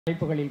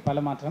படைப்புகளில் பல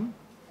மாற்றம்.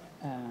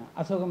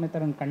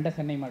 அசோகமித்திரன் கண்ட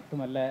சென்னை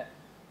மட்டுமல்ல,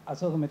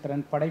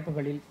 அசோகமித்திரன்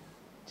படைப்புகளில்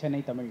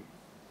சென்னை தமிழ்.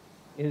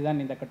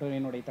 இதுதான் இந்த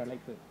கட்டுரையினுடைய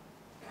தலைப்பு.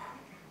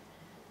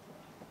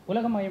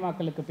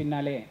 உலகமயமாக்கலுக்கு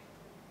பின்னாலே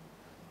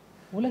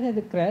உலகில்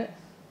இருக்கிற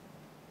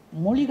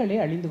மொழிகளே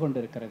அழிந்து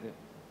கொண்டிருக்கிறது.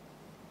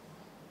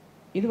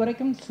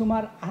 இதுவரைக்கும்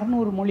சுமார்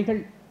 600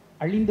 மொழிகள்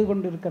அழிந்து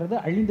கொண்டிருக்கிறது,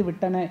 அழிந்து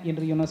விட்டன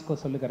என்று யுனெஸ்கோ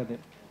சொல்லுகிறது.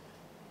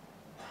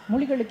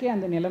 மொழிகளுக்கே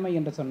அந்த நிலைமை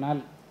என்று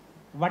சொன்னால்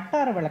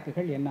வட்டார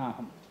வழக்குகள் என்ன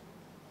ஆகும்?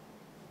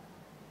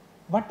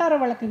 வட்டார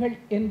வழக்குகள்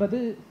என்பது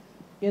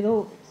ஏதோ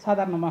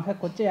சாதாரணமாக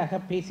கொச்சையாக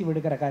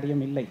பேசிவிடுகிற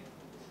காரியம் இல்லை.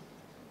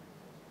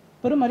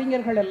 பெரும்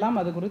அறிஞர்கள் எல்லாம்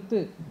அது குறித்து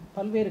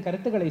பல்வேறு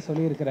கருத்துக்களை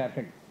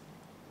சொல்லியிருக்கிறார்கள்.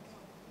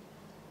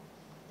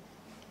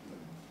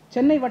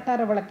 சென்னை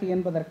வட்டார வழக்கு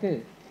என்பதற்கு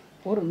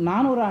ஒரு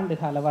 400 ஆண்டு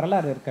கால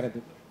வரலாறு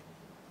இருக்கிறது.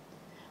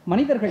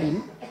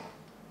 மனிதர்களின்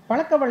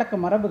பழக்க வழக்க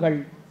மரபுகள்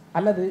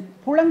அல்லது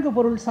புழங்கு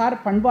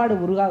பொருள்சார் பண்பாடு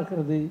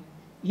உருவாகிறது.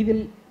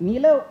 இதில்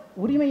நில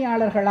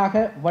உரிமையாளர்களாக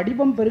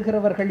வடிவம்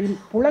பெறுகிறவர்களின்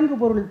புழங்கு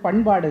பொருள்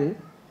பண்பாடு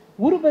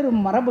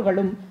உருபெறும்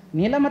மரபுகளும்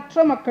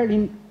நிலமற்ற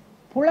மக்களின்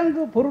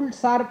புழங்கு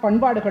பொருள்சார்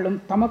பண்பாடுகளும்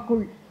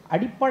தமக்குள்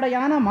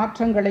அடிப்படையான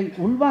மாற்றங்களை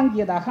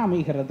உள்வாங்கியதாக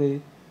அமைகிறது.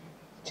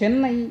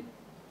 சென்னை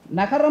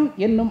நகரம்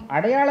என்னும்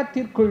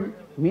அடையாளத்திற்குள்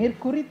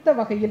மேற்குறித்த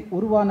வகையில்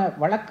உருவான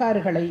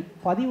வழக்காறுகளை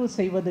பதிவு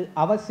செய்வது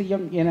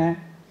அவசியம் என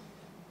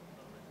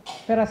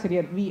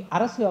பேராசிரியர் வி.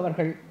 அரசு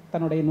அவர்கள்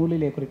தன்னுடைய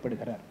நூலிலே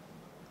குறிப்பிடுகிறார்.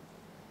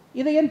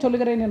 இதை ஏன்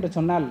சொல்லுகிறேன் என்று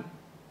சொன்னால்,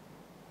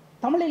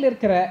 தமிழில்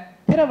இருக்கிற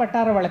பிற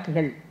வட்டார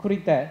வழக்குகள்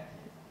குறித்த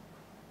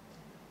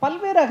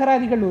பல்வேறு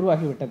அகராதிகள்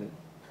உருவாகிவிட்டது.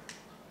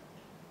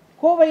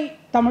 கோவை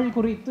தமிழ்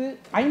குறித்து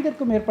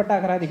 5க்கும் மேற்பட்ட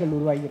அகராதிகள்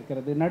உருவாகி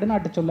இருக்கிறது.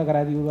 நடுநாட்டு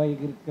சொல்லகராதி உருவாகி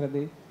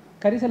இருக்கிறது,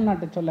 கரிசல்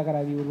நாட்டு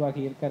சொல்லகராதி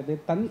உருவாகி இருக்கிறது,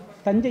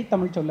 தஞ்சை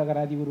தமிழ்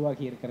சொல்லகராதி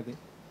உருவாகி இருக்கிறது.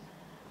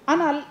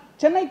 ஆனால்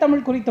சென்னை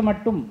தமிழ் குறித்து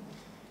மட்டும்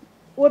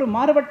ஒரு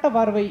மாறுபட்ட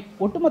பார்வை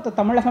ஒட்டுமொத்த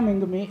தமிழகம்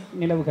எங்குமே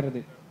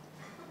நிலவுகிறது.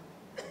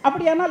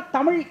 அப்படியானால்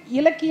தமிழ்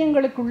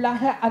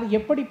இலக்கியங்களுக்குள்ளாக அது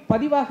எப்படி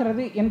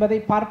பதிவாகிறது என்பதை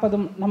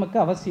பார்ப்பதும் நமக்கு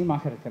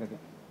அவசியமாக இருக்கிறது.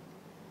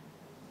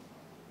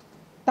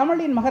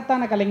 தமிழின்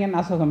மகத்தான கலைஞன்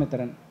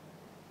அசோகமித்திரன்.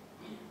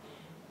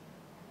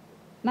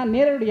 நான்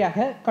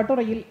நேரடியாக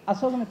கட்டுரையில்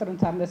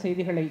அசோகமித்திரன் சார்ந்த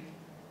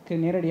செய்திகளுக்கு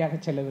நேரடியாக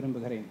செல்ல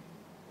விரும்புகிறேன்.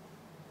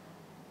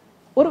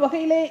 ஒரு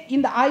வகையிலே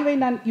இந்த ஆய்வை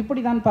நான்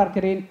இப்படி தான்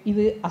பார்க்கிறேன்.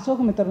 இது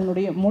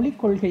அசோகமித்திரனுடைய மொழிக்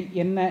கொள்கை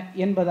என்ன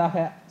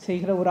என்பதாக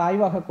செய்கிற ஒரு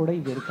ஆய்வாக கூட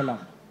இது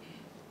இருக்கலாம்.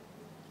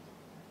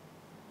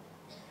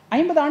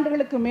 50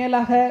 ஆண்டுகளுக்கு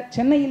மேலாக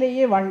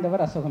சென்னையிலேயே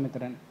வாழ்ந்தவர்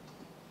அசோகமித்திரன்.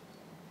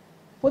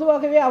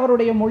 பொதுவாகவே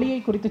அவருடைய மொழியை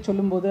குறித்து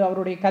சொல்லும்போது,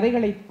 அவருடைய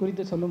கதைகளை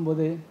குறித்து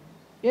சொல்லும்போது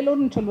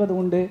எல்லோரும் சொல்வது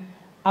உண்டு,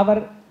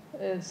 அவர்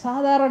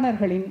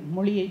சாதாரணர்களின்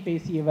மொழியை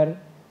பேசியவர்,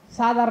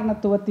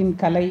 சாதாரணத்துவத்தின்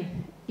கலை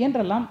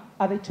என்றெல்லாம்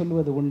அதை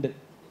சொல்லுவது உண்டு.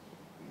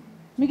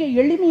 மிக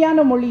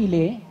எளிமையான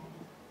மொழியிலே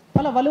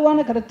பல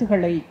வலுவான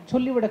கருத்துக்களை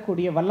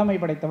சொல்லிவிடக்கூடிய வல்லமை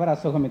படைத்தவர்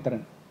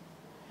அசோகமித்திரன்.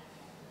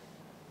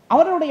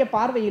 அவருடைய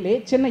பார்வையிலே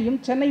சென்னையும்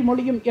சென்னை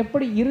மொழியும்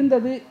எப்படி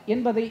இருந்தது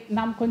என்பதை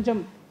நாம்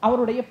கொஞ்சம்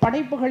அவருடைய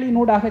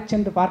படைப்புகளினூடாக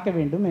சென்று பார்க்க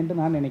வேண்டும் என்று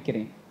நான்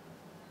நினைக்கிறேன்.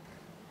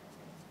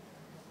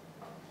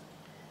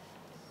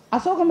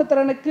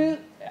 அசோகமித்திரனுக்கு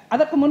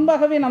அதற்கு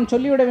முன்பாகவே நாம்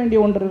சொல்லிவிட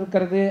வேண்டிய ஒன்று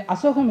இருக்கிறது.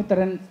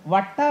 அசோகமித்திரன்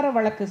வட்டார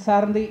வழக்கு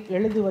சார்ந்து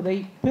எழுதுவதை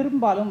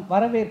பெரும்பாலும்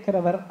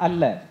வரவேற்கிறவர்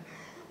அல்ல.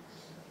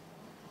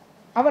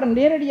 அவர்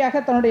நேரடியாக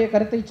தன்னுடைய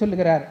கருத்தை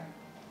சொல்லுகிறார்.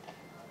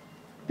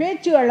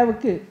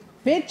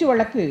 பேச்சு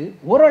வழக்கு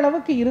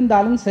ஓரளவுக்கு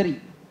இருந்தாலும் சரி,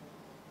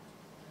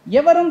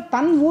 எவரும்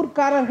தன்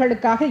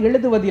ஊர்க்காரர்களுக்காக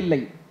எழுதுவதில்லை.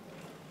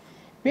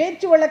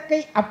 பேச்சு வழக்கை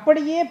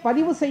அப்படியே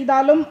பதிவு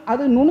செய்தாலும்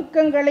அது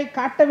நுணுக்கங்களை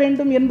காட்ட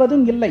வேண்டும்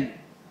என்பதும் இல்லை.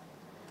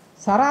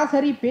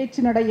 சராசரி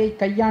பேச்சு நடையை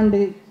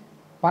கையாண்டு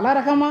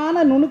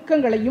பலரகமான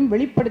நுணுக்கங்களையும்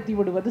வெளிப்படுத்தி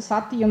விடுவது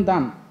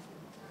சாத்தியம்தான்.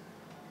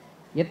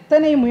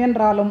 எத்தனை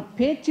முயன்றாலும்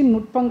பேச்சின்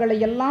நுட்பங்களை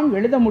எல்லாம்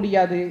எழுத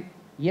முடியாது.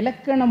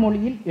 இலக்கண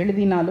மொழியில்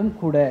எழுதினாலும்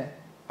கூட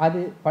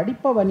அது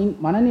படிப்பவனின்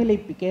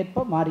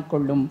மனநிலைக்கேற்ப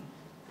மாறிக்கொள்ளும்.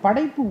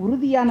 படைப்பு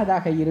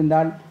உறுதியானதாக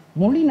இருந்தால்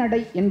மொழி நடை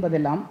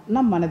என்பதெல்லாம்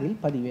நம் மனதில்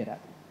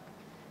பதிவேறாது.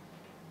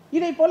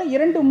 இதை போல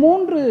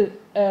 2-3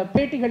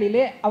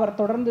 பேட்டிகளிலே அவர்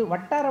தொடர்ந்து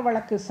வட்டார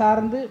வழக்கு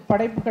சார்ந்து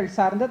படைப்புகள்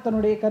சார்ந்த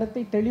தன்னுடைய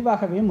கருத்தை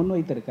தெளிவாகவே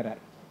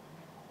முன்வைத்திருக்கிறார்.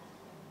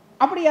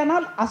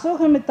 அப்படியானால்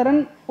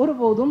அசோகமித்திரன்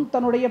ஒருபோதும்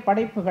தன்னுடைய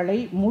படைப்புகளை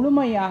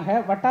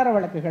முழுமையாக வட்டார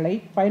வழக்குகளை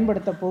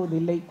பயன்படுத்தப்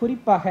போவதில்லை.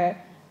 குறிப்பாக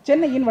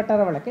சென்னையின்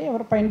வட்டார வழக்கை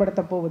அவர்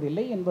பயன்படுத்தப்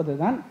போவதில்லை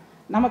என்பதுதான்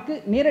நமக்கு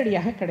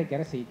நேரடியாக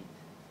கிடைக்கிற செய்தி.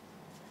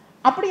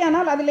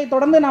 அப்படியானால் அதில்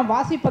தொடர்ந்து நாம்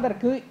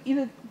வாசிப்பதற்கு,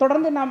 இது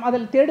தொடர்ந்து நாம்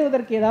அதில்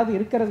தேடுவதற்கு ஏதாவது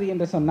இருக்கிறது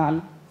என்று சொன்னால்,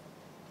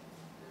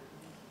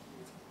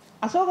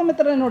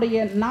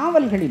 அசோகமித்திரனுடைய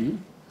நாவல்களில்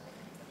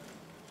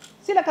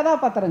சில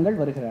கதாபாத்திரங்கள்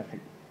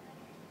வருகிறார்கள்.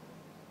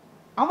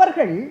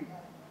 அவர்கள்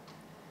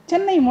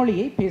சென்னை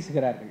மொழியை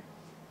பேசுகிறார்கள்.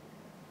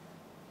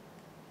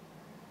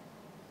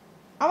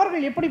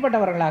 அவர்கள்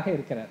எப்படிப்பட்டவர்களாக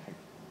இருக்கிறார்கள்?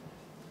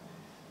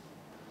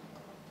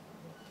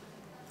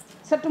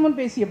 சற்று முன்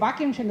பேசிய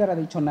பாக்கியம் சங்கர்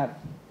அதை சொன்னார்.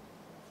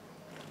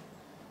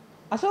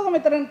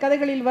 அசோகமித்திரன்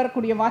கதைகளில்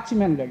வரக்கூடிய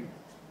வாட்ச்மேன்கள்,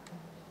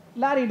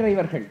 லாரி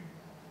டிரைவர்கள்,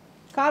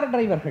 கார்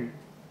டிரைவர்கள்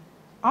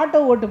ஆட்டோ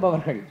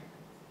ஓட்டுபவர்கள்,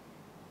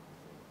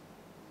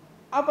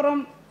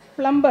 அப்புறம்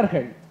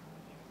பிளம்பர்கள்,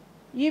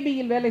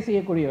 ஈபியில் வேலை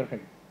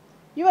செய்யக்கூடியவர்கள்,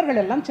 இவர்கள்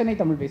எல்லாம் சென்னை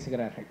தமிழ்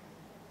பேசுகிறார்கள்.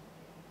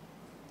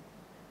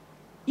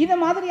 இந்த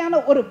மாதிரியான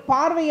ஒரு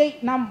பார்வையை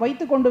நாம்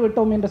வைத்து கொண்டு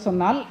விட்டோம் என்று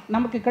சொன்னால்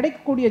நமக்கு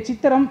கிடைக்கக்கூடிய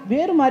சித்திரம்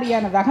வேறு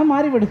மாதிரியானதாக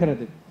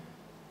மாறிவிடுகிறது.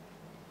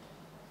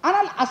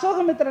 ஆனால்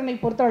அசோகமித்திரனை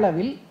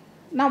பொறுத்தளவில்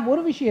நாம்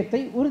ஒரு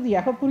விஷயத்தை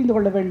உறுதியாக புரிந்து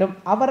கொள்ள வேண்டும்.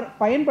 அவர்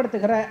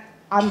பயன்படுத்துகிற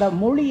அந்த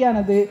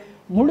மொழியானது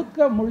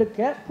முழுக்க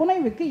முழுக்க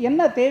புனைவுக்கு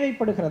என்ன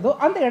தேவைப்படுகிறதோ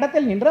அந்த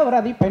இடத்தில் நின்று அவர்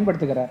அதை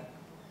பயன்படுத்துகிறார்.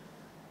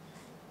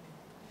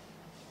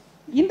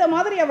 இந்த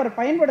மாதிரி அவர்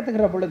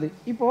பயன்படுத்துகிற பொழுது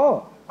இப்போ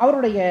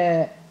அவருடைய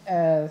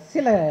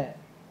சில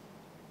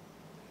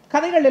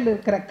கதைகளில்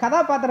இருக்கிற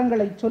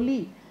கதாபாத்திரங்களை சொல்லி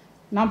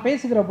நாம்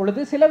பேசுகிற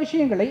பொழுது சில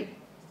விஷயங்களை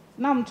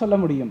நாம் சொல்ல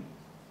முடியும்.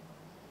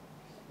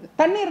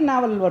 தண்ணீர்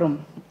நாவல் வரும்,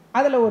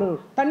 அதில் ஒரு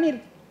தண்ணீர்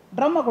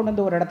ட்ரம்மை கொண்டு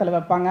வந்து ஒரு இடத்துல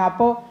வைப்பாங்க.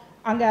 அப்போது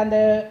அங்கே அந்த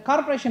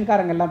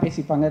கார்பரேஷன்காரங்கெல்லாம்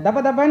பேசிப்பாங்க,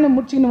 தப தபன்னு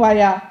முடிச்சின்னு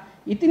வாயா,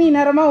 இத்தனி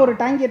நேரமாக ஒரு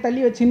டேங்கியை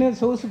தள்ளி வச்சுன்னு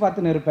சொகுசு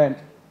பார்த்துன்னு இருப்பேன்.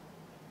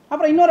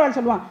 அப்புறம் இன்னொரு ஆள்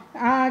சொல்லுவான்,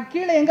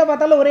 கீழே எங்கே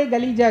பார்த்தாலும் ஒரே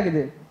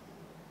கலீஜாகுது.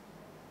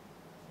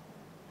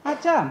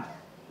 ஆச்சா,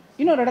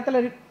 இன்னொரு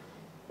இடத்துல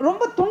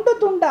ரொம்ப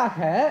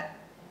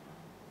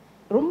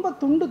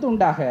துண்டு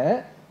துண்டாக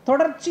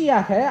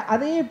தொடர்ச்சியாக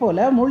அதே போல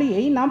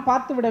மொழியை நாம்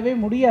பார்த்து விடவே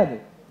முடியாது.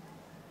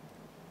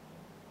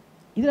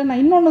 இதில்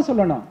நான் இன்னொன்று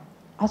சொல்லணும்.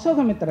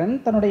 அசோகமித்திரன்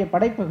தன்னுடைய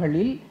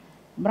படைப்புகளில்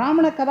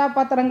பிராமண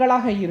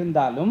கதாபாத்திரங்களாக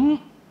இருந்தாலும்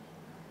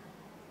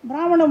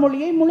பிராமண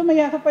மொழியை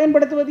முழுமையாக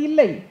பயன்படுத்துவது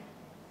இல்லை.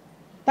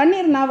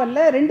 தண்ணீர்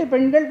நாவலில் 2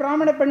 பெண்கள்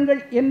பிராமண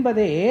பெண்கள்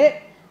என்பதே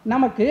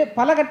நமக்கு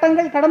பல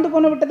கட்டங்கள் கடந்து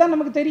போன விட்டு தான்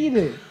நமக்கு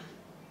தெரியுது.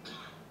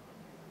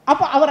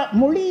 அப்போ அவர்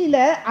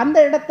மொழியில் அந்த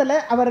இடத்துல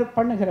அவர்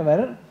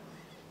பண்ணுகிறவர்.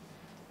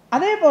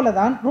 அதே போல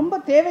தான் ரொம்ப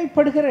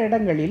தேவைப்படுகிற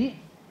இடங்களில்,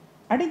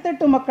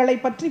 அடித்தட்டு மக்களை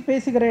பற்றி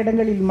பேசுகிற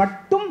இடங்களில்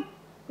மட்டும்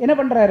என்ன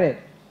பண்ணுறாரு,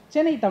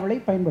 சென்னை தமிழை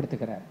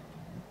பயன்படுத்துகிறார்.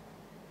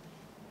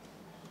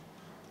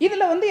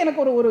 இதில்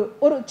எனக்கு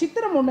ஒரு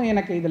சித்திரம் ஒன்று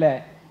எனக்கு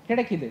இதில்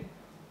கிடைக்குது.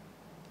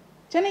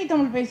 சென்னை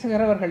தமிழ்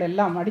பேசுகிறவர்கள்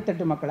எல்லாம்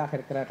அடித்தட்டு மக்களாக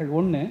இருக்கிறார்கள்.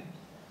 ஒன்று,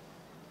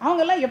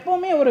 அவங்கெல்லாம்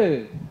எப்போவுமே ஒரு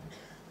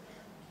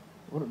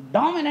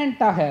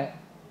டாமினண்ட்டாக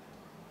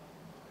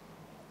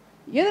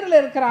எதிரில்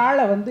இருக்கிற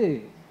ஆளை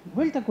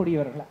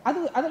வீழ்த்தக்கூடியவர்கள்.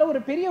 அதில் ஒரு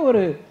பெரிய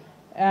ஒரு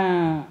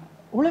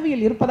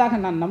உளவியல் இருப்பதாக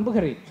நான்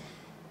நம்புகிறேன்.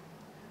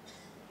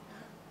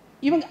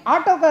 இவங்க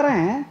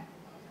ஆட்டோக்காரன்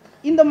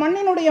இந்த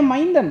மண்ணினுடைய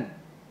மைந்தன்.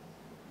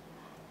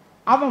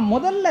 அவன்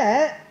முதல்ல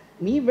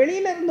நீ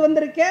வெளியிலிருந்து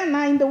வந்திருக்க,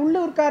 நான் இந்த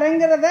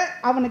உள்ளூர்காரங்கிறத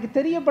அவனுக்கு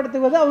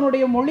தெரியப்படுத்துவது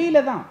அவனுடைய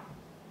மொழியில தான்.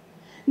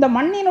 இந்த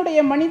மண்ணினுடைய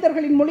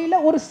மனிதர்களின்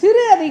மொழியில் ஒரு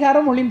சிறு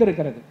அதிகாரம்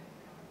ஒளிந்திருக்கிறது.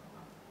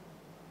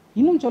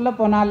 இன்னும் சொல்ல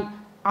போனால்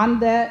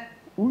அந்த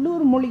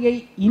உள்ளூர் மொழியை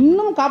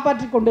இன்னும்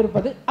காப்பாற்றி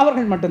கொண்டிருப்பது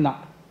அவர்கள்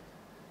மட்டும்தான்.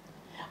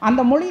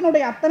 அந்த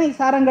மொழியினுடைய அத்தனை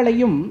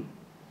சாரங்களையும்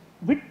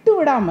விட்டு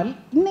விடாமல்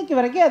இன்னைக்கு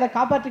வரைக்கும் அதை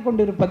காப்பாற்றி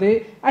கொண்டிருப்பது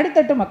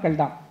அடித்தட்டு மக்கள்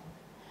தான்.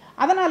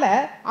 அதனால்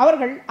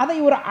அவர்கள் அதை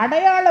ஒரு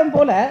அடையாளம்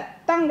போல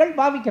தாங்கள்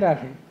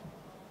பாவிக்கிறார்கள்.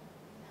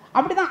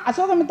 அப்படிதான்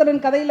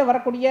அசோகமித்திரன் கதையில்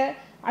வரக்கூடிய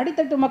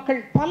அடித்தட்டு மக்கள்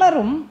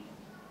பலரும்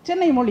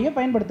சென்னை மொழியை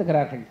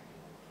பயன்படுத்துகிறார்கள்.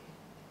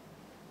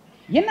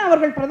 என்ன,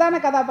 அவர்கள் பிரதான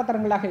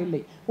கதாபாத்திரங்களாக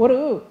இல்லை. ஒரு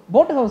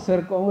போட் ஹவுஸ்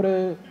இருக்கும், ஒரு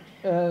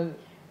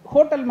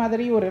ஹோட்டல்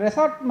மாதிரி, ஒரு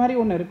ரெசார்ட் மாதிரி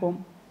ஒன்று இருக்கும்.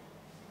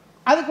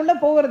 அதுக்குள்ளே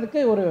போகிறதுக்கு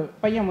ஒரு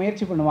பையன்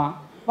முயற்சி பண்ணுவான்.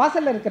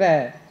 வாசலில் இருக்கிற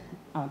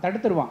அவன்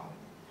தடுத்துருவான்,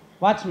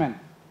 வாட்ச்மேன்.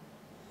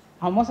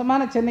 அவன்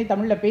மோசமான சென்னை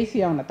தமிழில் பேசி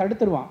அவனை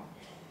தடுத்துருவான்.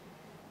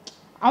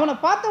 அவனை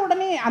பார்த்த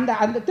உடனே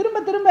அந்த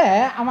திரும்ப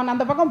அவன்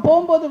அந்த பக்கம்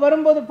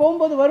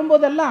போகும்போது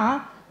வரும்போதெல்லாம்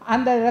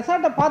அந்த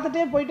ரெசார்ட்டை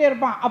பார்த்துட்டே போயிட்டே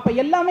இருப்பான். அப்போ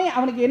எல்லாமே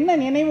அவனுக்கு என்ன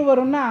நினைவு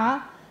வரும்னா,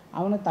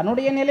 அவனு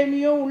தன்னுடைய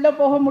நிலைமையோ உள்ளே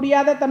போக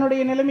முடியாத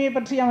தன்னுடைய நிலைமையை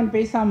பற்றி அவன்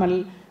பேசாமல்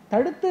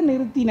தடுத்து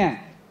நிறுத்தின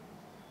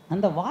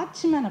அந்த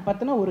வாட்ச்மேனை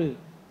பற்றின ஒரு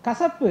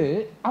கசப்பு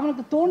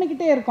அவனுக்கு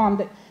தோணிக்கிட்டே இருக்கும்.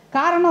 அந்த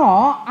காரணம்,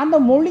 அந்த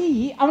மொழி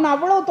அவனை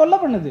அவ்வளோ தொல்லை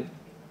பண்ணுது.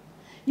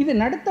 இது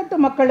நடுத்தட்டு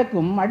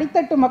மக்களுக்கும்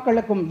அடித்தட்டு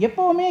மக்களுக்கும்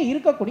எப்போவுமே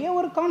இருக்கக்கூடிய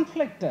ஒரு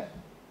கான்ஃப்ளிக்ட்.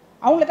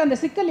 அவங்களுக்கு அந்த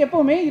சிக்கல்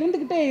எப்போவுமே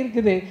இருந்துக்கிட்டே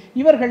இருக்குது.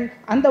 இவர்கள்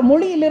அந்த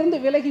மொழியிலிருந்து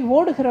விலகி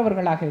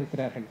ஓடுகிறவர்களாக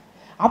இருக்கிறார்கள்.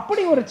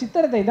 அப்படி ஒரு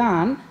சித்திரத்தை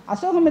தான்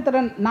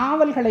அசோகமித்திரன்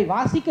நாவல்களை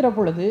வாசிக்கிற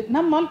பொழுது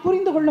நம்மால்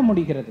புரிந்து கொள்ள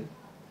முடிகிறது.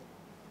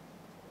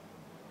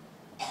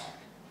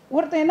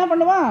 ஒருத்தன் என்ன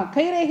பண்ணுவான்,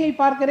 கைரேகை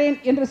பார்க்கிறேன்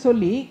என்று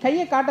சொல்லி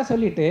கையை காட்ட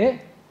சொல்லிட்டு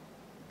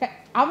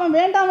அவன்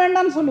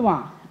வேண்டான்னு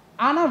சொல்லுவான்.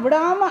 ஆனால்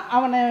விடாமல்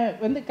அவனை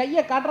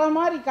கையை காட்டுற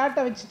மாதிரி காட்ட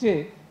வச்சுட்டு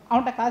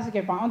அவன்கிட்ட காசு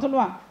கேட்பான். அவன்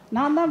சொல்லுவான்,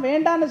 நான் தான்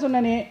வேண்டான்னு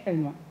சொன்னனே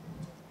எழுதுவான்.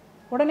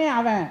 உடனே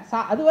அவன்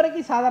அது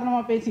வரைக்கும்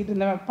சாதாரணமாக பேசிகிட்டு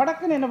இருந்தவன்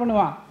படக்குன்னு என்ன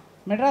பண்ணுவான்,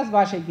 மெட்ராஸ்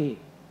பாஷைக்கு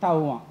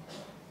தாவுவான்.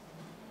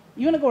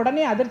 இவனுக்கு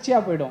உடனே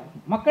அதிர்ச்சியாக போயிடும்.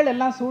 மக்கள்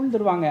எல்லாம்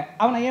சூழ்ந்துருவாங்க.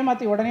 அவனை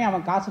ஏமாற்றி உடனே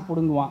அவன் காசு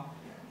பிடுங்குவான்.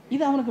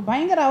 இது அவனுக்கு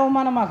பயங்கர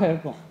அவமானமாக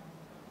இருக்கும்.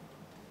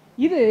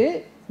 இது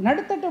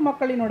நடுத்தட்டு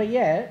மக்களினுடைய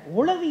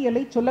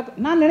உளவியலை சொல்ல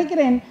நான்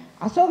நினைக்கிறேன்.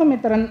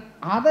 அசோகமித்திரன்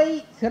அதை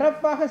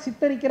சிறப்பாக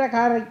சித்தரிக்கிற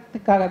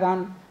காரணத்துக்காக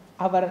தான்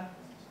அவர்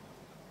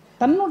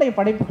தன்னுடைய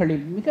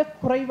படைப்புகளில் மிக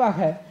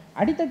குறைவாக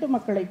அடித்தட்டு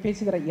மக்களை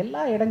பேசுகிற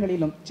எல்லா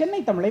இடங்களிலும்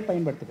சென்னை தமிழை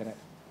பயன்படுத்துகிறார்.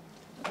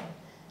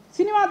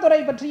 சினிமா துறை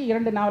பற்றி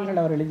 2 நாவல்கள்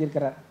அவர்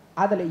எழுதியிருக்கிறார்.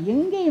 அதில்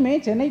எங்கேயுமே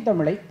சென்னை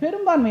தமிழை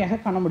பெரும்பான்மையாக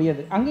காண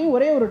முடியாது. அங்கேயும்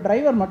ஒரே ஒரு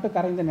டிரைவர் மட்டும்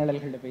கரைந்த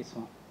நிழல்களில்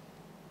பேசுவான்.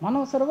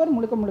 மனோசரவர்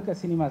முழுக்க முழுக்க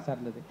சினிமா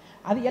சார்ந்தது.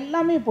 அது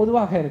எல்லாமே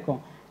பொதுவாக இருக்கும்.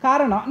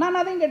 காரணம், நான்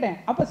அதையும் கேட்டேன்,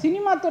 அப்போ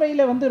சினிமா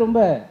துறையில் ரொம்ப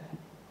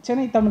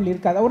சென்னை தமிழ்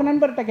இருக்காது. ஒரு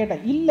நண்பர்கிட்ட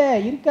கேட்டேன், இல்லை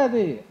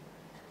இருக்காது,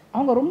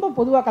 அவங்க ரொம்ப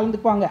பொதுவாக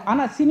கலந்துக்குவாங்க.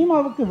 ஆனால்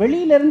சினிமாவுக்கு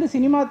வெளியிலேருந்து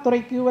சினிமா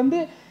துறைக்கு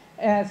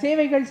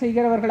சேவைகள்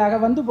செய்கிறவர்களாக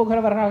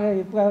போகிறவர்களாக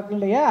இருப்பார்கள்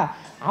இல்லையா,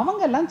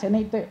 அவங்கெல்லாம்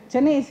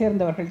சென்னையை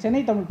சேர்ந்தவர்கள்,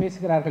 சென்னை தமிழ்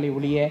பேசுகிறார்களே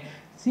ஒழிய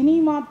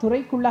சினிமா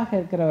துறைக்குள்ளாக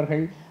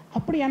இருக்கிறவர்கள்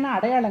அப்படியான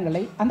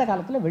அடையாளங்களை அந்த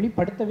காலத்தில்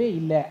வெளிப்படுத்தவே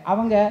இல்லை.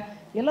 அவங்க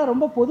எல்லாம்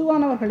ரொம்ப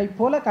பொதுவானவர்களைப்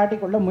போல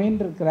காட்டிக்கொள்ள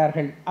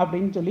முயன்றிருக்கிறார்கள்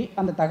அப்படின்னு சொல்லி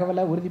அந்த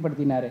தகவலை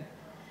உறுதிப்படுத்தினார்.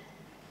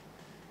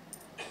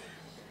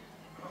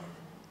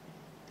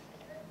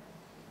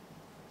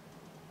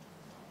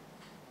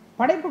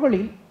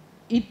 படைப்புகளில்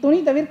இத்துணி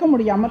தவிர்க்க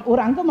முடியாமல்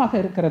ஒரு அங்கமாக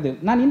இருக்கிறது.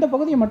 நான் இந்த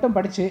பகுதியை மட்டும்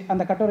படித்து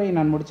அந்த கட்டுரையை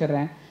நான்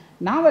முடிச்சிடுறேன்.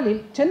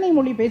 நாவலில் சென்னை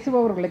மொழி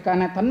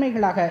பேசுபவர்களுக்கான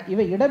தன்மைகளாக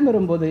இவை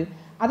இடம்பெறும்போது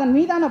அதன்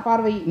மீதான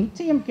பார்வை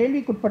நிச்சயம்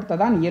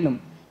கேள்விக்குட்படுத்ததான் இயலும்.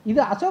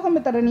 இது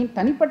அசோகமித்திரனின்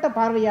தனிப்பட்ட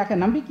பார்வையாக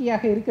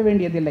நம்பிக்கையாக இருக்க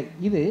வேண்டியதில்லை.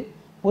 இது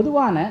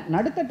பொதுவான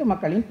நடுத்தட்டு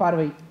மக்களின்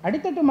பார்வை.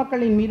 அடித்தட்டு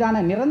மக்களின்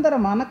மீதான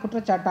நிரந்தரமான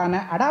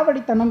குற்றச்சாட்டான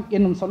அடாவடித்தனம்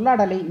என்னும்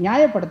சொல்லாடலை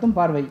நியாயப்படுத்தும்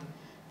பார்வை.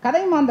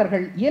 கதை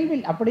மாந்தர்கள்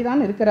இயல்பில்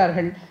அப்படித்தான்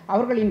இருக்கிறார்கள்.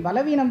 அவர்களின்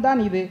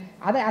பலவீனம்தான் இது.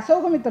 அதை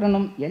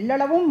அசோகமித்திரனும்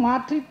எள்ளளவும்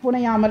மாற்றி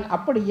புனையாமல்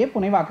அப்படியே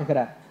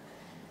புனைவாக்குகிறார்.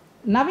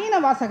 நவீன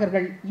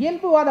வாசகர்கள்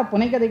இயல்புவாத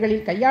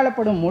புனைகதைகளில்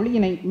கையாளப்படும்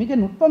மொழியினை மிக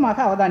நுட்பமாக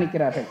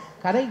அவதானிக்கிறார்கள்.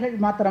 கதைகள்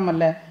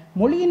மாத்திரமல்ல,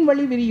 மொழியின்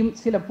வழி விரியும்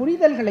சில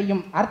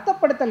புரிதல்களையும்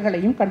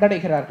அர்த்தப்படுத்தல்களையும்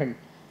கண்டடைகிறார்கள்.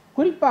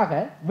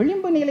 குறிப்பாக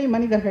விளிம்பு நிலை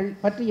மனிதர்கள்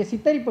பற்றிய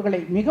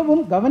சித்தரிப்புகளை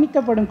மிகவும்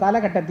கவனிக்கப்படும்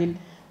காலகட்டத்தில்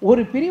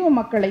ஒரு பிரிவு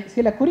மக்களை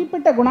சில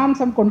குறிப்பிட்ட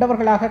குணாம்சம்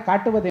கொண்டவர்களாக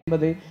காட்டுவது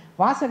என்பது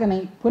வாசகனை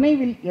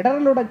புனைவில்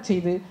இடரலுடச்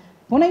செய்து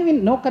புனைவின்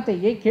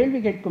நோக்கத்தையே கேள்வி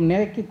கேட்கும்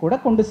நிலைக்கு கூட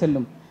கொண்டு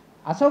செல்லும்.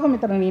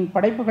 அசோகமித்திரனின்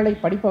படைப்புகளை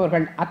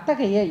படிப்பவர்கள்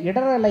அத்தகைய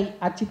இடரலை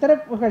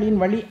அச்சித்தரப்புகளின்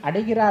வழி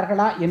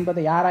அடைகிறார்களா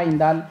என்பதை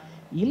ஆராய்ந்தால்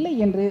இல்லை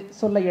என்று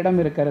சொல்ல இடம்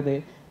இருக்கிறது.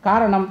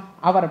 காரணம்,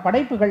 அவர்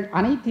படைப்புகள்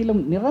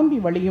அனைத்திலும் நிரம்பி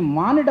வழியும்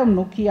மானிடம்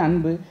நோக்கிய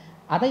அன்பு.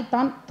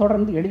 அதைத்தான்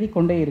தொடர்ந்து எழுதி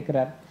கொண்டே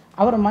இருக்கிறார்.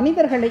 அவர்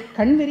மனிதர்களை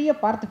கண்விரிய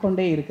பார்த்து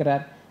கொண்டே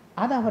இருக்கிறார்.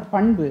 அது அவர்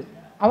பண்பு.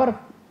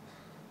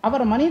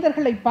 அவர்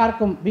மனிதர்களை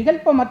பார்க்கும்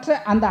விகல்பமற்ற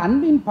அந்த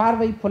அன்பின்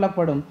பார்வை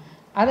புலப்படும்.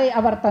 அதை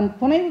அவர் தன்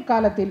புனைவு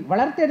காலத்தில்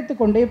வளர்த்தெடுத்து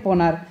கொண்டே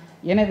போனார்.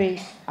 எனவே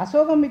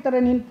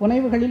அசோகமித்திரனின்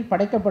புனைவுகளில்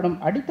படைக்கப்படும்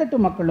அடித்தட்டு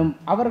மக்களும்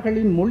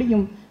அவர்களின்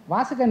மொழியும்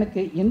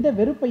வாசகனுக்கு எந்த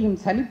வெறுப்பையும்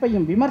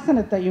சலிப்பையும்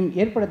விமர்சனத்தையும்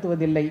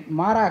ஏற்படுத்துவதில்லை.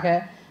 மாறாக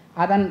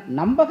அதன்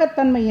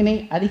நம்பகத்தன்மையினை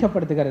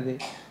அதிகப்படுத்துகிறது.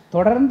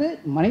 தொடர்ந்து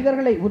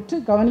மனிதர்களை உற்று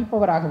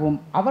கவனிப்பவராகவும்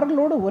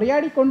அவர்களோடு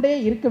உரையாடி கொண்டே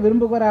இருக்க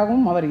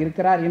விரும்புவராகவும் அவர்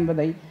இருக்கிறார்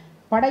என்பதை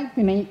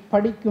படைப்பினை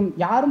படிக்கும்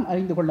யாரும்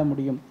அறிந்து கொள்ள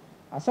முடியும்.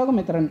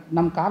 அசோகமித்திரன்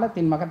நம்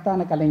காலத்தின்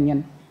மகத்தான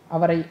கலைஞன்.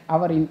 அவரை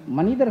அவரின்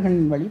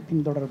மனிதர்களின் வழி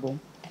பின்தொடர்வோம்.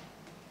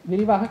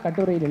 விரிவாக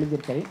கட்டுரையில்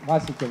எழுதியிருக்கிறேன்,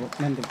 வாசிக்கவும்.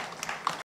 நன்றி.